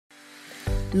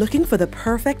Looking for the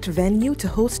perfect venue to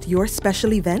host your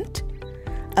special event?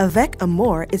 Avec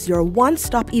Amour is your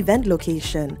one-stop event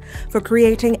location for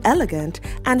creating elegant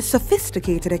and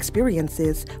sophisticated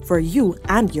experiences for you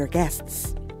and your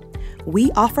guests. We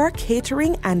offer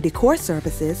catering and decor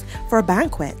services for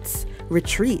banquets,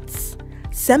 retreats,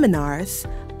 seminars,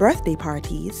 birthday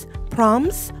parties,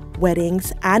 proms,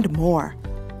 weddings, and more.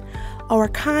 Our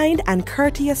kind and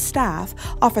courteous staff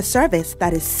offer service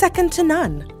that is second to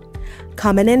none.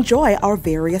 Come and enjoy our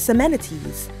various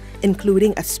amenities,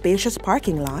 including a spacious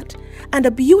parking lot and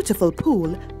a beautiful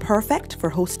pool perfect for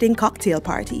hosting cocktail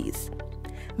parties.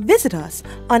 Visit us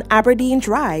on Aberdeen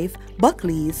Drive,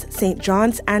 Buckleys, St.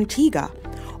 John's, Antigua,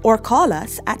 or call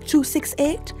us at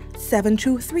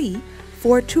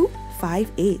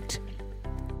 268-723-4258.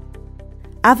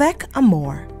 Avec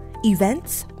Amour,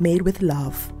 events made with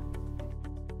love.